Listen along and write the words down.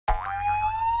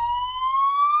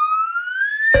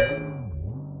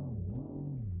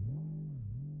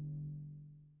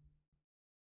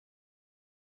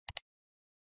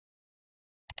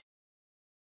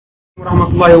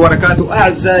الله وبركاته.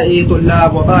 أعزائي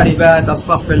طلاب وطالبات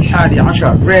الصف الحادي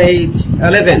عشر grade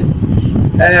 11،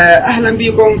 أهلا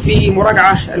بكم في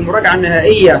المراجعة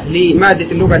النهائية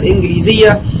لمادة اللغة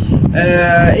الإنجليزية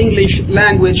English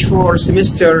Language for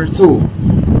Semester 2.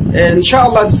 إن شاء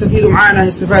الله تستفيدوا معنا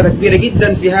استفادة كبيرة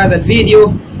جدا في هذا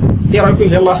الفيديو. إيه رأيكم؟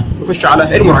 يلا نخش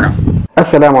على المراجعة.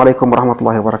 السلام عليكم ورحمة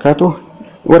الله وبركاته،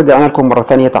 ورجعنا لكم مرة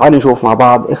ثانية. تعالوا نشوف مع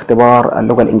بعض اختبار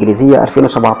اللغة الإنجليزية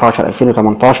 2017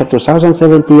 2018 2017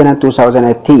 and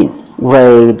 2018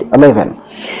 grade 11.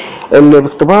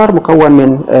 الاختبار مكون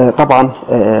من طبعا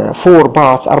 4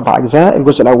 parts 4 أجزاء.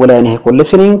 الجزء الأولاني هيكون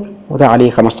listening وده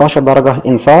عليه 15 درجة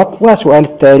إنصات، والسؤال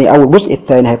الثاني أو الجزء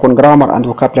الثاني هيكون grammar and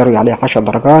vocabulary عليه 10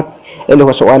 درجات اللي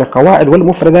هو سؤال القواعد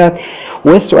والمفردات،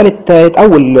 والسؤال الثالث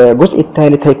أو الجزء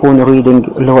الثالث هيكون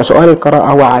reading اللي هو سؤال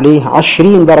القراءة وعليه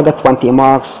 20 درجة 20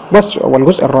 marks بس،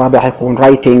 والجزء الرابع هيكون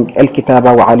writing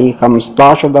الكتابة وعليه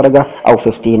 15 درجة أو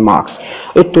 15 marks.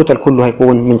 التوتال كله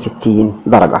هيكون من 60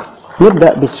 درجة.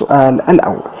 نبدأ بالسؤال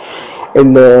الأول.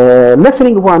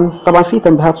 listening 1 طبعا في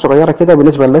تنبيهات صغيرة كده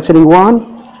بالنسبة لlistening 1.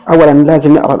 اولا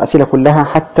لازم نقرا الاسئله كلها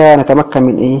حتى نتمكن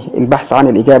من البحث عن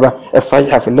الاجابه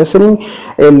الصحيحه في الليسننج.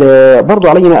 برضو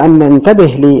علينا ان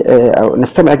ننتبه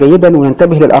نستمع جيدا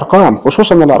وننتبه للارقام،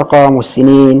 خصوصا الارقام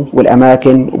والسنين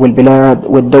والاماكن والبلاد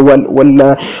والدول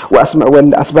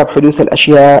والاسباب حدوث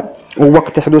الاشياء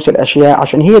ووقت حدوث الاشياء،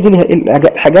 عشان هي دي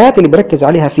الحاجات اللي بركز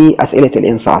عليها في اسئله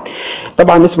الانصات.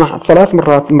 طبعا نسمع 3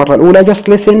 مرات. المره الاولى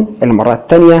just listen، المره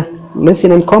الثانيه listen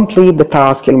and complete the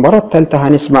task، المرة الثالثة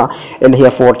هنسمع اللي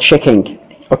هي for checking.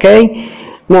 اوكي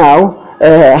now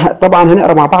طبعا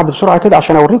هنقرا مع بعض بسرعة كده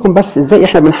عشان اوريكم بس ازاي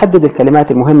احنا بنحدد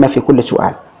الكلمات المهمة في كل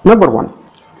سؤال. number 1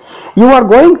 you are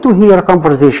going to hear a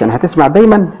conversation. هتسمع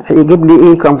دايما هيجيب لي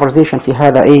ايه conversation في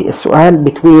هذا السؤال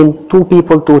between two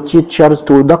people, two teachers,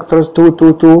 two doctors, two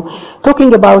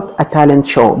talking about a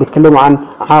talent show. بيتكلموا عن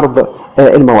عرض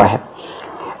المواهب.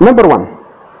 number 1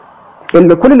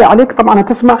 كل اللي عليك طبعا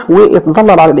هتسمع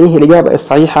وتدلل على الاجابه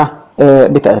الصحيحه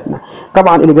بتاعتنا.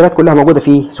 طبعا الاجابات كلها موجوده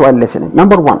في سؤال listening.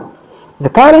 number 1 the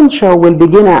talent show will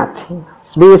begin at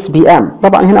space PM.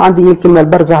 طبعا هنا عندي الكلمه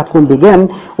البارزه هتكون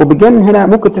begin، وبegin هنا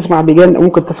ممكن تسمع begin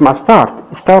وممكن تسمع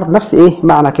start نفس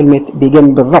معنى كلمه begin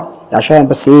بالضبط، عشان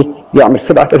بس بيعمل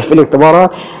خدعه كده في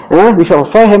الاختبارات مش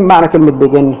فاهم معنى كلمه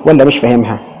begin ولا مش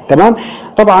فاهمها. تمام.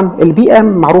 طبعا البي ام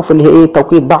معروف اللي هي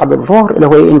توقيت بعد الظهر اللي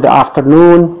هو in the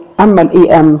afternoon، اما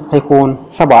الاي ام هيكون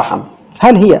صباحا.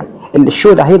 هل هي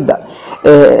الشو ده هيبدا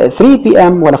 3 بي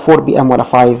ام ولا 4 بي ام ولا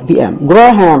 5 بي ام؟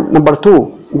 جراهام نمبر 2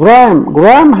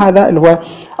 جرام هذا اللي هو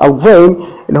او جرام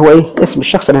اللي هو اسم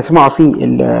الشخص اللي هنسمعه في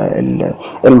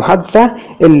المحادثه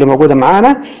اللي موجوده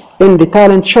معانا in the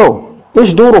talent show.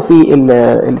 ايش دوره في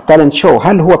التالنت شو؟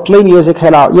 هل هو بلاي ميوزك،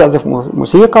 هل يعزف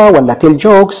موسيقى، ولا تيل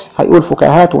جوكس هيقول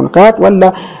فكاهات ونكات،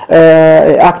 ولا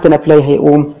اكتنا بلاي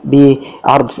هيقوم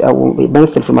بعرض او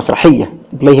بيمثل في مسرحيه؟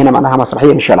 بلاي هنا معناها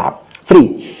مسرحيه مش يلعب. 3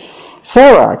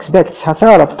 سارة expects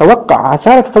سارة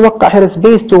تتوقع her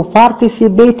space to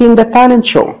participate in the talent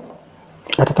show.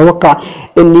 هتتوقع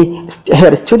ان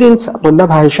her students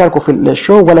طلابها هيشاركوا في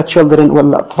الشو، ولا children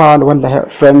ولا اطفال ولا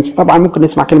friends. طبعا ممكن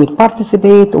نسمع كلمه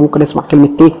participate وممكن نسمع كلمه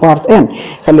take part in.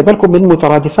 خلي بالكم من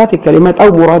مترادفات الكلمات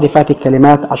او مرادفات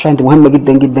الكلمات عشان دي مهمه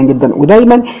جدا جدا جدا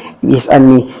ودايما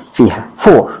بيسالني فيها.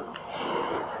 4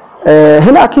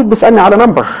 هنا اكيد بيسالني على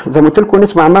نمبر، زي ما قلت لكم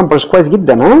نسمع النمبرز كويس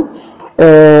جدا.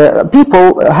 people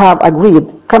have agreed،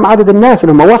 كم عدد الناس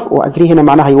اللي هم وافقوا. agree هنا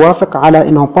معناها يوافق على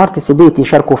انهم participate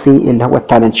يشاركوا في اللي هو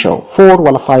التالنت شو. 4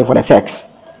 ولا 5 ولا 6؟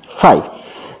 5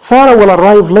 سارة ولا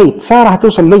arrive late؟ سارة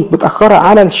هتوصل late متأخرة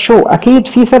على الشو، أكيد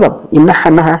في سبب يمنعها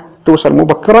إنها توصل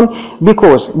مبكرا.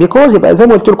 because يبقى زي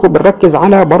ما قلت لكم بنركز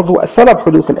على برضو سبب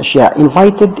حدوث الأشياء.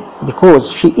 invited because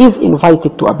she is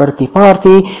invited to a birthday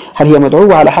party، هل هي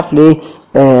مدعوة على حفل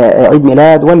عيد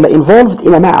ميلاد، ولا involved in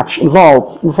a match؟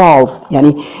 involved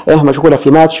يعني مشغولة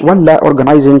في ماتش، ولا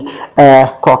organizing a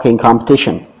cooking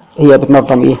competition، هي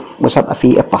بتنظم مسابقة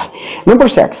في الطهي. number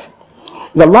 6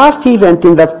 the last event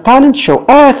in the talent show،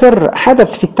 آخر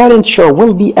حدث في التالنت شو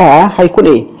will be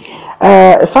هيكون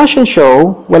fashion show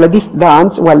ولا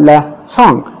dance ولا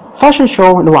song؟ fashion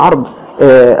show اللي هو عرض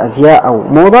أزياء أو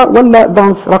موضة، ولا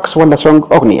dance رقص، ولا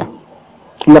song أغنية؟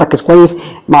 نركز كويس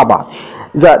مع بعض.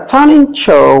 The talent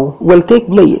show will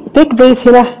take place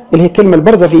هنا اللي هي الكلمة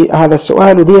البارزة في هذا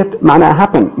السؤال، وديت معناها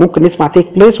happen. ممكن نسمع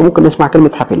take place وممكن نسمع كلمة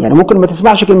happen، يعني ممكن ما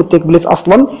تسمعش كلمة take place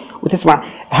أصلا وتسمع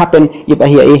happen، يبقى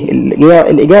هي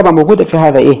الإجابة موجودة في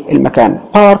هذا المكان،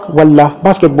 بارك ولا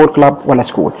باسكتبول كلاب ولا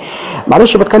سكول.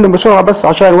 معلش بتكلم بسرعة بس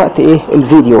عشان وقت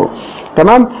الفيديو.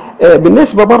 تمام.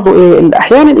 بالنسبة برضو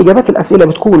أحيانا إجابات الأسئلة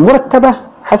بتكون مرتبة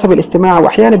حسب الاستماع،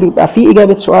 واحيانا بيبقى في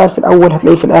اجابة سؤال في الاول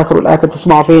هتلاقيه في الاخر، والاخر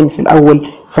تسمعه فين؟ في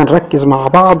الاول. فنركز مع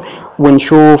بعض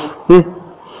ونشوف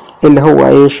اللي هو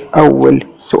ايش اول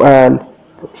سؤال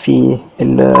في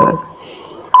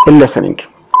الليسننج.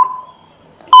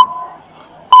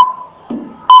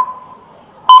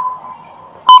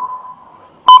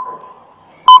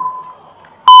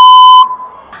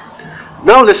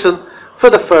 Now listen for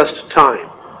the first time.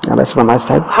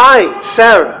 Hi,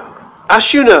 Sarah.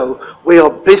 As you know, we are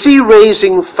busy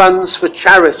raising funds for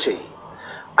charity,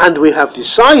 and we have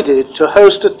decided to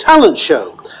host a talent show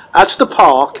at the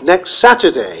park next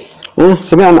Saturday.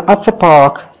 سمعنا at the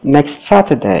park next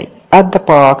Saturday. At the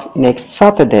park next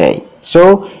Saturday.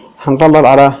 So هنضلل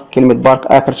على كلمة بارك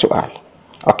آخر سؤال.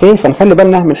 اوكي، فنخلي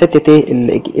بالنا من حتة ايه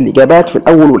الإجابات في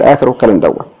الأول والآخر والكلام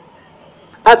دوت.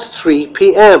 At 3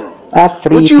 p.m. At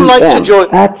 3 Would you like to join?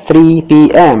 At 3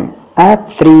 p.m. At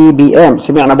 3 p.m.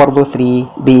 سمعنا برضو 3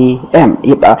 p.m.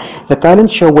 يبقى the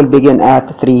talent show will begin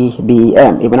at 3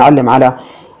 p.m. يبقى نعلم على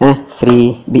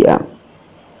 3 p.m.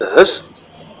 Yes.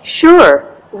 Sure.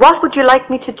 What would you like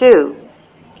me to do?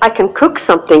 I can cook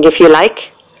something if you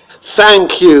like.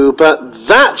 Thank you, but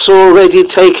that's already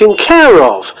taken care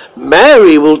of.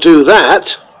 Mary will do that.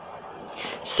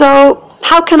 So,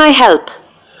 how can I help?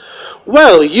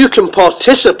 Well, you can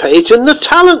participate in the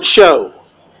talent show.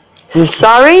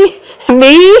 Sorry?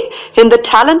 Me? In the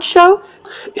talent show?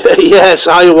 Yes,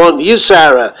 I want you,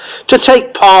 Sarah, to take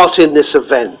part in this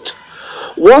event.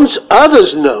 Once others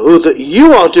know that you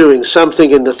are doing something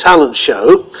in the talent show,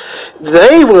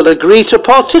 they will agree to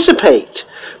participate.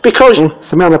 Because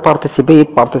سمعنا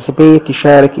participate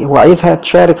يشارك، هو عايزها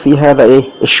تشارك في هذا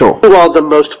الشو. You are the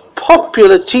most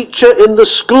popular teacher in the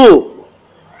school.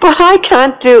 But I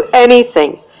can't do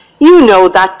anything. You know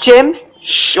that, Jim.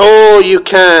 Sure you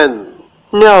can.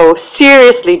 No,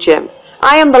 seriously, Jim.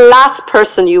 I am the last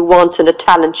person you want in a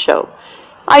talent show.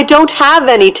 I don't have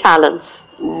any talents.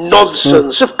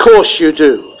 Nonsense, of course you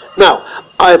do. Now,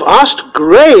 I've asked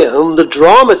Graham, the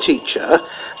drama teacher,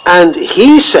 and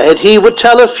he said he would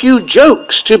tell a few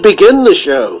jokes to begin the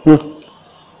show.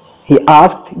 He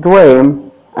asked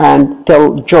Graham and tell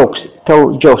jokes.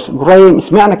 Graham،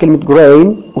 سمعنا كلمة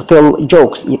Graham و tell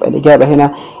jokes، يبقى الإجابة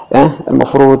هنا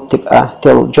المفروض تبقى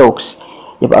tell jokes.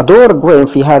 يبقى دور Graham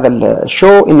في هذا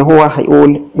الشو إن هو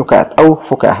هيقول نكات أو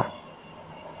فكاهة.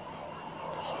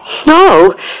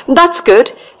 Oh, that's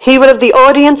good. He will have the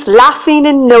audience laughing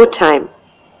in no time.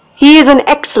 He is an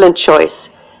excellent choice.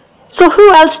 So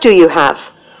who else do you have?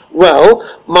 Well,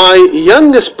 my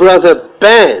youngest brother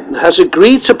Ben has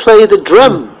agreed to play the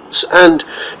drums, and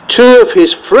two of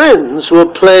his friends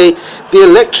will play the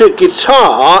electric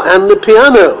guitar and the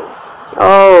piano.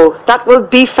 Oh, that will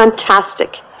be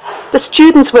fantastic. The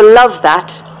students will love that.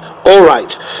 All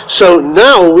right, so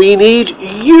now we need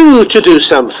you to do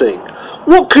something.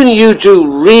 What can you do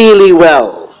really well?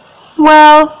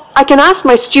 Well, I can ask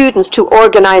my students to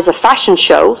organize a fashion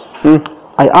show.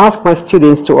 I ask my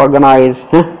students to organize.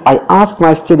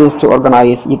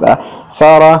 يبقى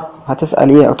سارة هتسأل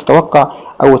ايه او تتوقع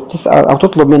او تسأل او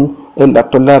تطلب من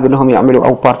الطلاب انهم يعملوا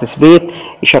او participate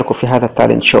يشاركوا في هذا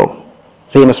التالنت شو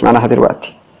زي ما سمعناها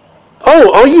دلوقتي.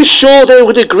 Oh, are you sure they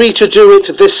would agree to do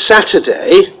it this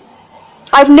Saturday?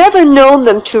 I've never known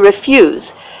them to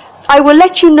refuse. I will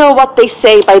let you know what they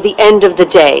say by the end of the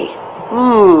day.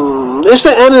 Is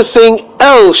there anything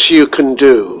else you can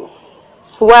do?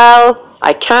 Well,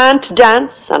 I can't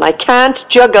dance and I can't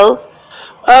juggle.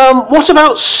 What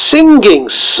about singing?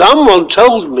 Someone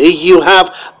told me you have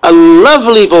a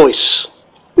lovely voice.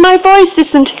 My voice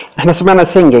isn't... احنا سمعنا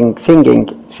singing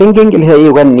اللي هي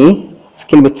يغني،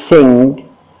 كلمة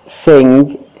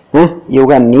sing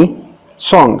يغني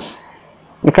songs.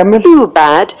 نكمل؟ Too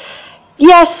bad.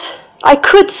 Yes, I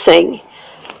could sing.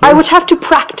 I would have to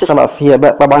practice. خلاص هي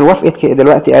طبعا وافقت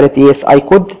دلوقتي قالت yes I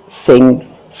could sing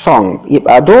song.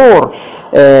 يبقى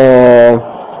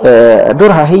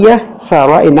دورها هي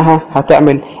سارة انها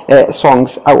هتعمل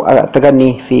songs او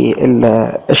تغني في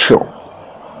الشو.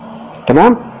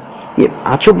 تمام؟ يبقى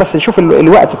هتشوف بس نشوف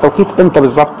الوقت التوقيت امتى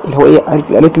بالظبط اللي هو ايه.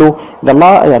 قالت له ده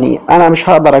الله يعني انا مش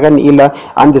هقدر اغني الا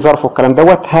عندي ظرف والكلام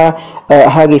دوت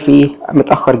هاجي فيه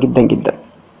متاخر جدا.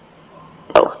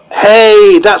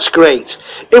 Hey, that's great.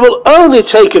 It will only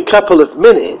take a couple of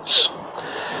minutes.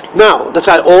 Now that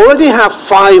I already have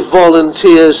 5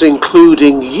 volunteers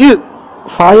including you.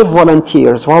 5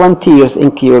 volunteers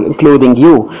including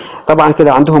you. طبعا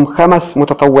كده عندهم 5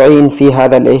 متطوعين في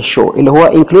هذا الشو اللي هو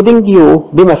including you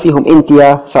بما فيهم انت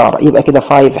يا سارة. يبقى كده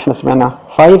 5 احنا سمعنا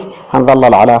 5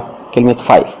 هنظلل على كلمة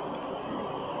 5.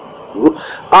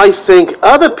 I think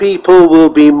other people will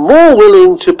be more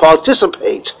willing to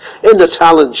participate in the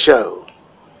talent show.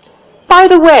 By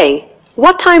the way,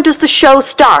 what time does the show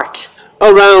start?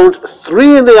 Around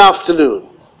 3 in the afternoon.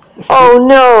 Oh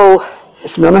no.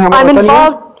 سمعناها I'm مرة تانية.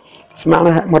 involved.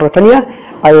 سمعناها مرة تانية.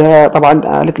 طبعا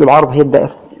قالت له العرض هيبدأ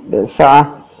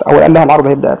الساعة، أو قال لها العرض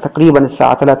هيبدأ تقريبا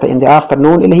الساعة 3 in the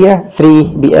afternoon اللي هي 3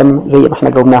 PM زي ما احنا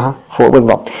جاوبناها فوق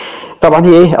بالضبط. طبعا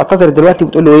هي ايه اعتذرت دلوقتي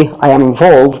بتقول له ايه I am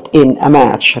involved in a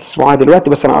match. هتسمعوها دلوقتي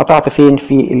بس انا قطعت فين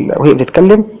وهي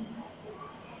بتتكلم.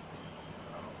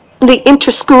 The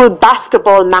inter-school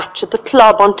basketball match at the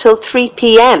club until 3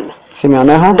 p.m.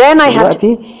 سمعناها Then I had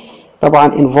دلوقتي. طبعا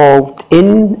involved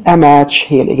in a match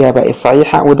هي الإجابة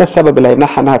الصحيحة، وده السبب اللي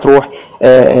هيمنعها انها تروح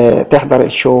تحضر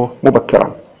الشو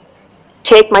مبكرا.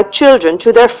 take my children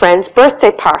to their friend's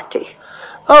birthday party.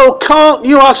 Oh, can't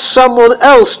you ask someone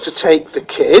else to take the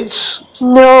kids?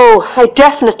 No, I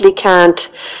definitely can't.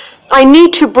 I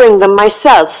need to bring them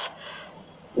myself.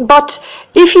 But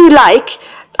if you like,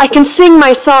 I can sing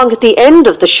my song at the end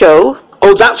of the show.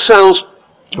 Oh, that sounds...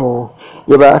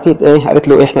 يبقى اكيد ايه قالت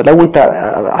له احنا لو انت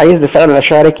عايزني فعلا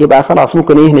اشارك يبقى خلاص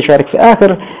ممكن ايه نشارك في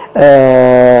اخر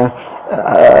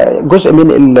جزء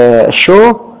من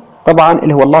الشو طبعا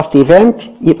اللي هو اللاست ايفنت،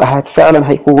 يبقى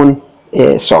فعلا هيكون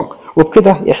سونج.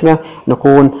 وبكده احنا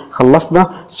نكون خلصنا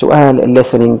سؤال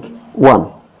listening 1.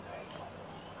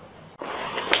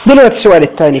 دلوقتي السؤال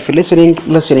الثاني في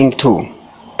listening 2.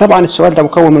 طبعا السؤال ده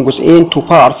مكون من جزئين 2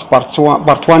 parts، part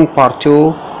 1 part 2،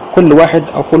 كل واحد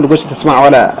او كل جزء تسمعه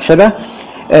على حده.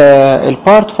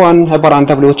 البارت 1 عباره عن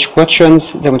WH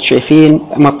questions زي ما انتم شايفين،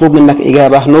 مطلوب منك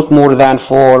اجابه not more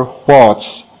than 4 words،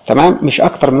 تمام، مش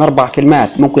اكتر من 4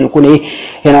 كلمات. ممكن يكون ايه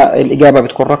هنا الاجابه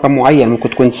بتكون رقم معين، ممكن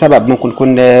تكون سبب، ممكن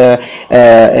تكون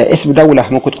اسم دوله،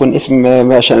 ممكن تكون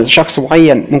اسم شخص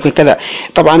معين، ممكن كذا.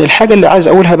 طبعا الحاجه اللي عايز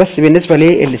اقولها بس بالنسبه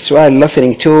للسؤال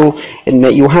listening to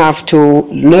ان you have to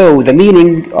know the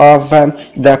meaning of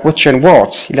the question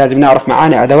words، لازم نعرف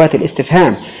معاني ادوات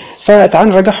الاستفهام. فتعال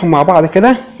نراجعهم مع بعض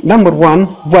كده. نمبر 1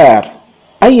 where،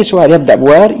 اي سؤال يبدا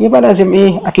بوير يبقى لازم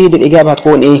ايه اكيد الاجابه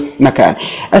هتكون ايه مكان.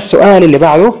 السؤال اللي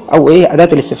بعده او ايه اداه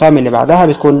الاستفهام اللي بعدها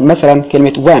بتكون مثلا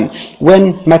كلمه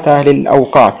when متى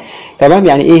للاوقات، تمام.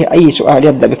 يعني ايه اي سؤال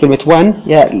يبدا بكلمه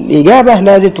when الاجابه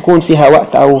لازم تكون فيها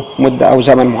وقت او مده او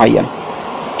زمن معين.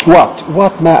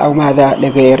 what ما أو ماذا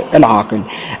لغير العاقل.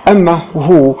 أما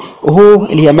هو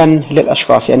اللي هي من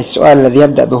للأشخاص، يعني السؤال الذي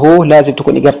يبدأ بهو لازم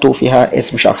تكون إجابته فيها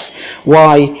اسم شخص.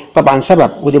 why طبعا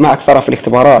سبب، ودي ما أكثرها في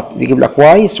الاختبارات، بيجيب لك why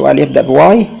السؤال يبدأ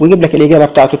بواي ويجيب لك الإجابة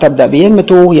بتاعته تبدأ يا إما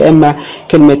to يا إما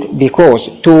كلمة because.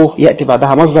 to يأتي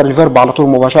بعدها مصدر الفيرب على طول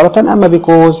مباشرة، أما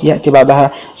because يأتي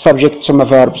بعدها subject ثم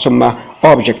verb ثم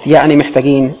object، يعني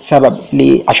محتاجين سبب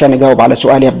عشان نجاوب على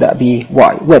سؤال يبدأ ب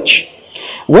why.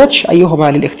 which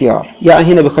أيهما للاختيار،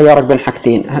 يعني هنا بيخيرك بين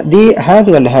حاجتين، دي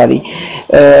هذه ولا هذه.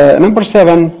 نمبر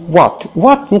 7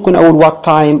 what ممكن أقول what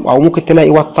time، أو ممكن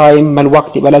تلاقي what time ما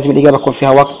الوقت، يبقى لازم الإجابة يكون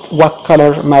فيها وقت. what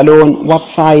color ما لون.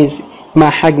 what size ما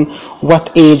حجم.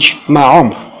 what age ما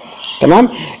عمر، تمام.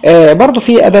 برضو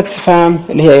في أداة استفهام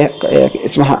اللي هي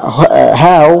اسمها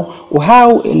how،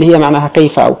 وهاو اللي هي معناها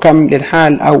كيف أو كم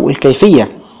للحال أو الكيفية.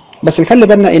 بس نخلي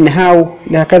بالنا إن هاو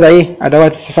لها كذا إيه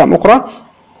أدوات استفهام أخرى،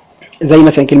 زي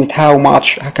مثلا كلمة how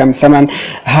much كم ثمن،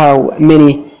 how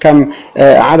many كم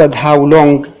عدد، how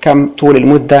long كم طول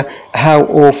المدة، how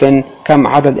often كم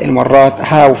عدد المرات،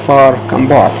 how far كم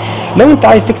بعد. لو انت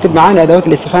عايز تكتب معانا ادوات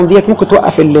الاستفهام ديت ممكن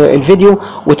توقف الفيديو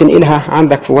وتنقلها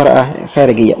عندك في ورقة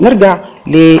خارجية. نرجع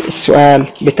للسؤال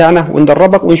بتاعنا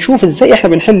وندربك ونشوف ازاي احنا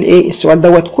بنحل ايه السؤال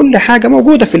دوت. كل حاجة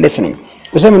موجودة في الليسننج،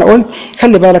 وزي ما انا قلت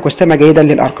خلي بالك واستمع جيدا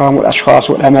للارقام والاشخاص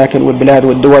والاماكن والبلاد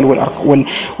والدول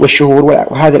والشهور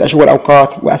وهذه الاشهر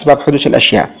والاوقات واسباب حدوث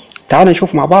الاشياء. تعال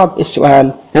نشوف مع بعض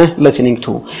السؤال. listening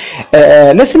to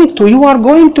listening to you are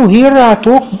going to hear a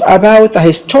talk about a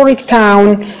historic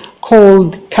town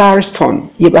called Carston.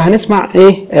 يبقى هنسمع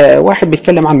ايه واحد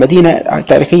بيتكلم عن مدينة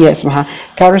تاريخية اسمها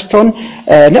كارستون.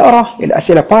 نقرأ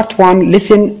الأسئلة part 1.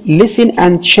 listen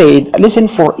and shade. listen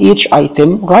for each item.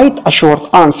 write a short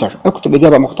answer. اكتب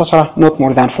إجابة مختصرة not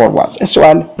more than 4 words.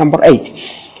 السؤال number 8.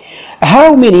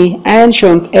 how many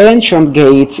ancient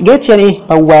gates يعني ايه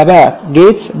بوابات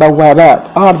بوابات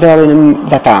are there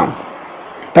in the town.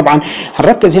 طبعا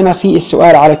هنركز هنا في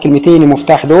السؤال على الكلمتين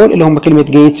المفتاح دول اللي هم كلمة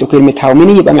جيتس وكلمة هاو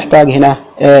ميني. يبقى محتاج هنا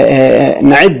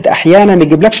نعد. احيانا ما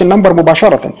يجيبلكش النمبر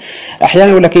مباشرة،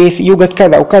 احيانا يقول لك ايه يوجد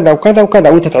كذا وكذا وكذا وكذا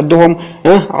وانت تعدهم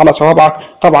على صوابعك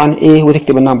طبعا ايه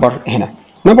وتكتب النمبر هنا.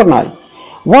 نمبر 9.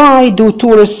 why do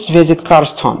tourists visit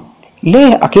Carston؟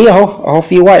 ليه؟ اكيد اهو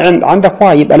في واي عندك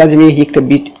واي، يبقى لازم ايه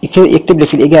يكتب لي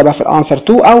في الاجابه في الانسر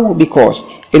تو او because.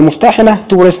 المفتاح هنا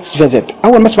tourists visit.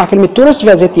 اول ما اسمع كلمه tourist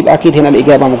visit يبقى اكيد هنا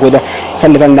الاجابه موجوده.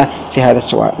 خلي بالنا في هذا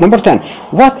السؤال. نمبر 10.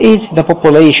 what is the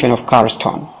population of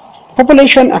Carston؟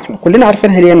 population احنا كلنا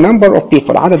عارفينها اللي هي number of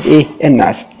people، عدد ايه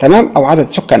الناس، تمام، او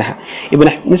عدد سكانها.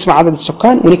 يبقى نسمع عدد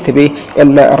السكان ونكتب ايه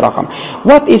الرقم.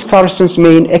 what is Carson's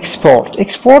main export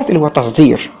اللي هو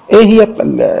تصدير. ايه هي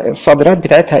الصادرات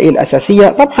بتاعتها ايه الاساسيه؟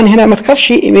 طبعا هنا ما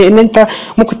تخافش ان انت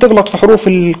ممكن تغلط في حروف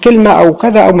الكلمه او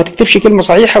كذا، او ما تكتبش كلمه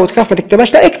صحيحه وتخاف ما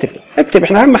تكتبهاش، لا اكتب.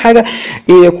 احنا اهم حاجه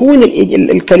يكون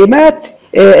الكلمات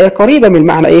قريبه من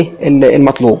المعنى ايه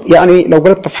المطلوب. يعني لو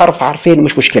غلطت في حرف حرفين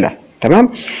مش مشكله، تمام.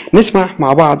 نسمع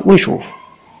مع بعض ونشوف.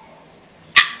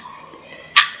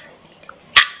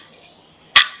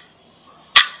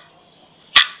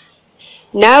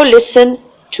 Now listen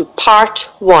to part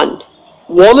 1.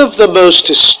 One of the most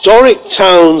historic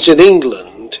towns in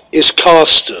England is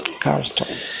Carston.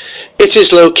 It is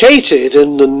located in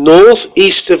the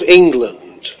northeast of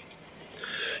England.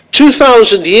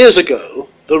 2,000 years ago,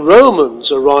 the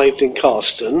Romans arrived in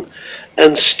Carston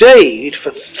and stayed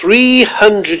for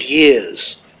 300 years.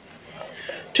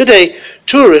 Today,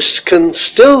 tourists can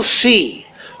still see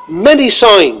many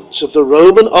signs of the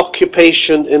Roman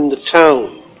occupation in the town.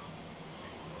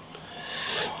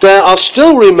 There are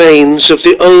still remains of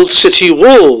the old city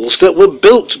walls that were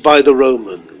built by the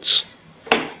Romans.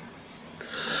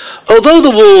 Although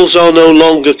the walls are no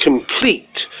longer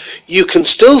complete, you can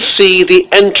still see the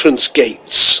entrance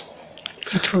gates,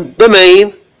 the main,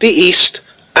 the east,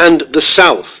 and the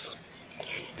south.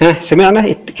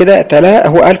 سمعنا كده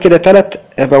هو قال كده 3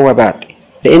 بوابات.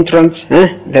 the entrance,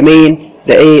 the main,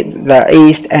 the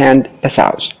east, and the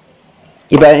south.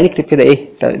 يبقى نكتب كده ايه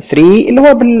 3 اللي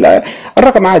هو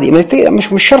بالرقم عادي،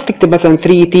 مش شرط تكتب مثلا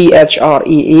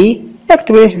 3THREE،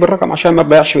 اكتب ايه بالرقم عشان ما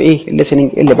تضيعش ايه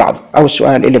الليسننج اللي بعده او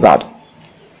السؤال اللي بعده.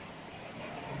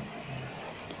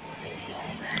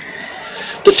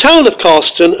 The town of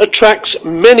Carston attracts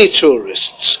many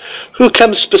tourists who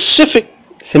come specific.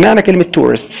 سمعنا كلمة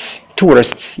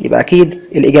tourists يبقى أكيد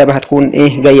الإجابة هتكون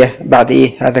إيه جاية بعد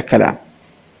إيه هذا الكلام.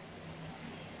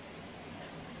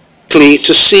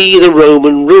 To see the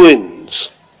Roman ruins.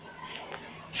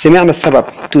 سمعنا السبب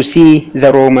to see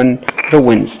the Roman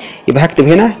ruins، يبقى هكتب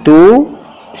هنا to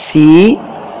see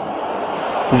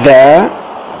the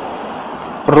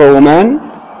Roman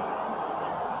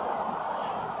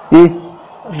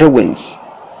ruins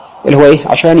اللي هو ايه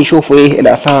عشان يشوفوا ايه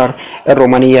الاثار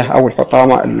الرومانيه او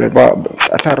الحطامه،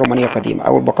 الاثار الرومانيه القديمه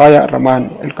او البقايا الرومان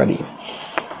القديمه.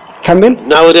 كمل.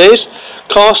 Nowadays,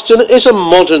 Carston is a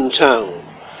modern town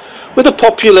with a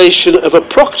population of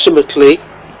approximately.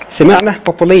 سمعنا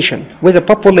population with a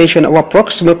population of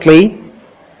approximately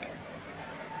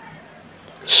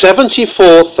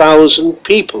 74,000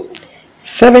 people.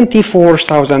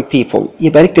 74,000 people،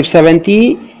 يبقى نكتب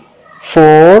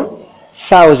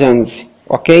 74,000.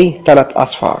 اوكي 3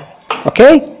 اصفار.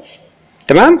 اوكي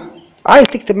تمام. عايز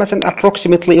تكتب مثلا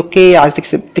approximately اوكي، عايز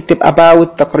تكتب about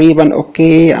تقريبا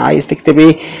اوكي، عايز تكتب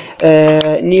ايه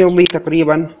nearly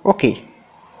تقريبا اوكي.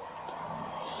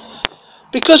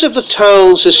 Because of the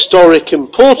town's historic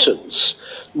importance,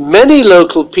 many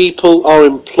local people are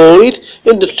employed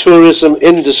in the tourism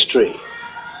industry.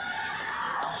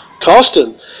 Carston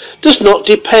does not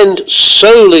depend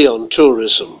solely on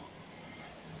tourism.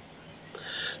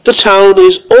 The town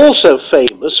is also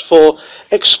famous for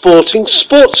exporting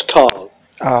sports cars.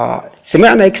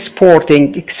 سمعنا exporting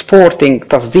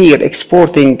تصدير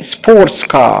exporting sports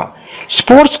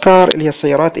car اللي هي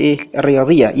السيارات ايه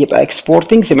الرياضية، يبقى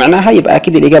exporting سمعناها، يبقى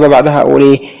اكيد الإجابة بعدها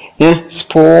اقول ايه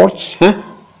sports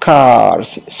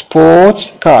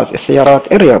cars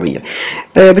السيارات الرياضية.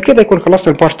 بكده يكون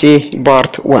خلصنا البارت ايه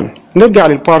البارت 1. نرجع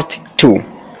للبارت 2.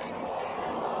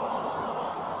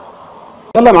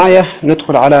 يلا معايا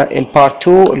ندخل على البارت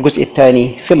 2 الجزء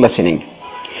الثاني في الليسننج.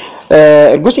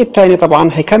 الجزء الثاني طبعا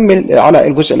هيكمل على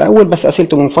الجزء الاول بس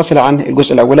اسئلته منفصله عن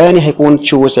الجزء الاولاني، هيكون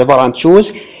تشوز عباره عن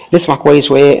تشوز. نسمع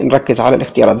كويس ونركز على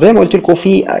الاختيارات. زي ما قلت لكم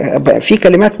في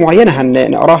كلمات معينه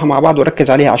هنقراها مع بعض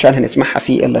ونركز عليها عشان هنسمعها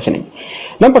في الليسننج.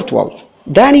 نمبر 12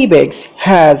 Danny Biggs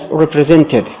has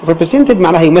represented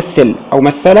معناها يمثل او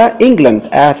مثل England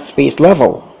at space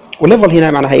level، وليفل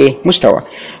هنا معناها ايه مستوى.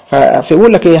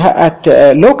 فيقول لك ايه at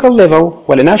local level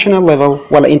ولا national level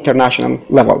ولا international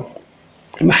level،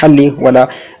 محلي ولا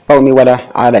قومي ولا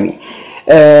عالمي.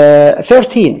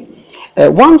 13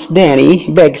 once Danny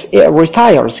Biggs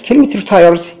retires، كلمة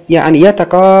retires يعني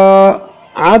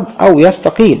يتقاعد أو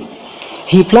يستقيل.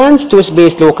 he plans to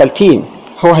space local team،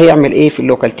 هو هيعمل ايه في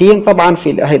اللوكال تيم؟ طبعا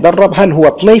هيدرب. هل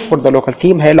هو play for the local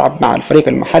team هيلعب مع الفريق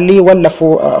المحلي، ولا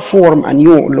form a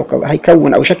new local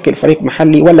هيكون أو يشكل فريق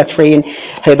محلي، ولا train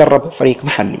هيدرب فريق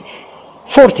محلي.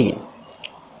 14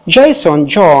 Jason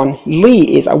John Lee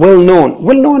is a well known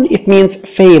it means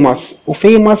famous،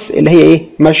 وfamous اللي هي ايه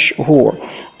مشهور.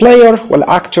 player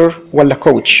ولا actor ولا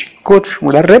coach. coach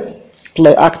مدرب،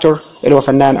 play actor اللي هو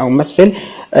فنان أو ممثل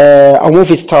أو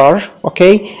movie star.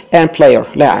 okay and player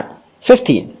لاعب.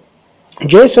 15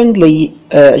 Jason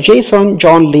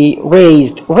John Lee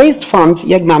raised funds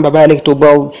يجمع مبالغ to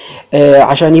build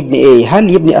عشان يبني ايه؟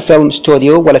 هل يبني a film studio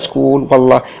ولا سكول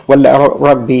ولا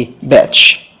rugby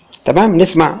pitch؟ تمام،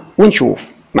 نسمع ونشوف.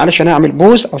 معلش انا هعمل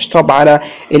بوز او ستوب على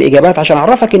الاجابات عشان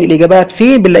اعرفك ان الاجابات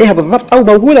فين بنلاقيها بالضبط او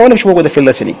موجوده ولا مش موجوده في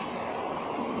الليسننج.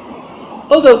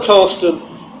 Although Carston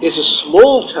is a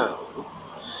small town,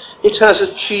 it has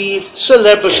achieved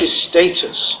celebrity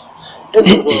status in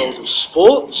the world of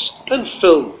sports and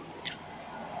film.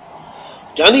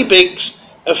 Danny Biggs,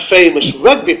 a famous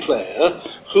rugby player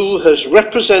who has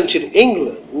represented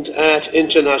England at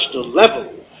international level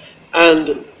and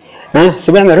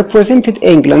سمعنا represented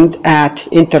England at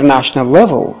international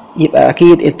level، يبقى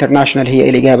أكيد international هي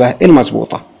الإجابة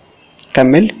المضبوطة.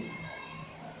 كمل.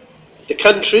 The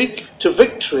country to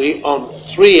victory on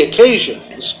 3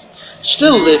 occasions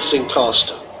still lives in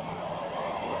Carston.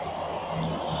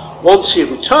 Once he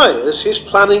retires, he's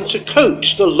planning to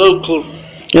coach the local.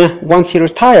 Once he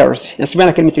retires،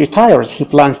 سمعنا كلمة retires he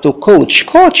plans to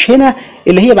coach هنا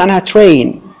اللي هي معناها train.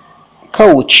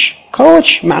 coach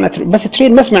معنى بس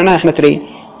ترين ما سمعناها احنا ترين.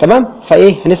 تمام،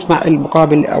 فايه هنسمع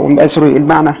المقابل او سوري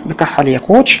المعنى بتاعها اللي هي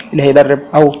كوتش اللي هي يدرب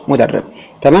او مدرب.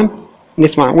 تمام،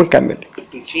 نسمع ونكمل.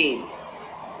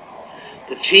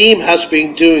 The team has been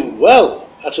doing well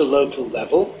at a local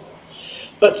level,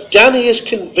 but Danny is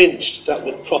convinced that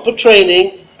with proper training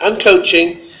and coaching,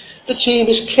 the team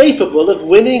is capable of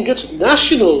winning at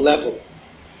national level.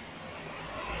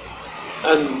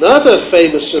 Another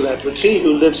famous celebrity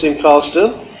who lives in Carston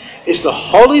is the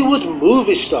Hollywood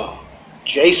movie star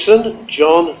Jason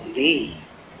John Lee.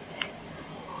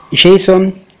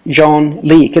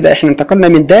 كده احنا انتقلنا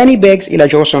من داني بيجز الى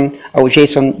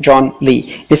جيسون جون لي.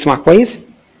 نسمع كويس.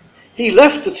 He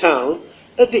left the town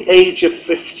at the age of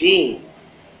 15,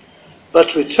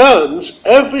 but returns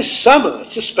every summer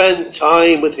to spend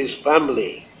time with his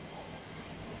family.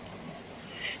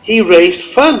 He raised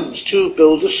funds to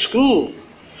build a school,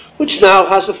 which now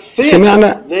has a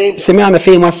theatre named. سمعنا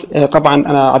famous طبعا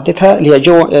أنا عديتها اللي هي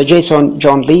جيسون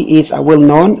جون لي is a well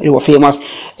known اللي هو famous.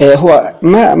 هو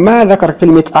ما ذكر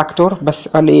كلمة actor بس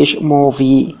قال لي إيش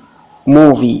movie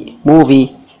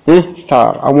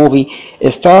ستار أو موفي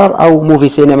ستار أو موفي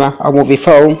سينما أو موفي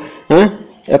فيلم.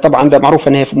 طبعا ده معروف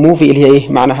إن هي موفي اللي هي إيه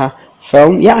معناها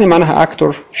فيلم، يعني معناها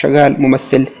actor شغال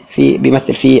ممثل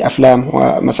بيمثل في أفلام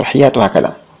ومسرحيات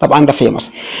وهكذا. طبعا ده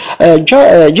فيموس.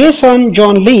 جيسون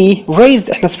جون لي raised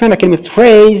احنا سمعنا كلمة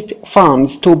raised funds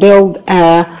to build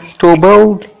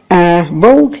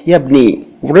يبني.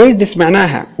 raised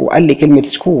سمعناها وقال لي كلمة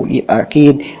school يبقى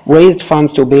أكيد raised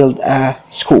funds to build a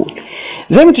school.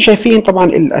 زي ما انتم شايفين طبعا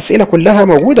الأسئلة كلها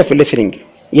موجودة في الليسننج،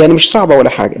 يعني مش صعبة ولا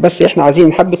حاجة، بس احنا عايزين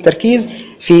نحب التركيز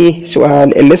في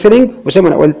سؤال الليسننج، وزي ما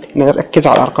انا قلت نركز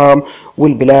على الأرقام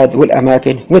والبلاد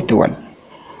والأماكن والدول.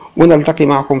 ونلتقي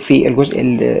معكم في الجزء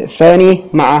الثاني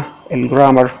مع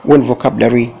الجرامر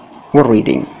والفوكابلري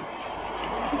والريدينج.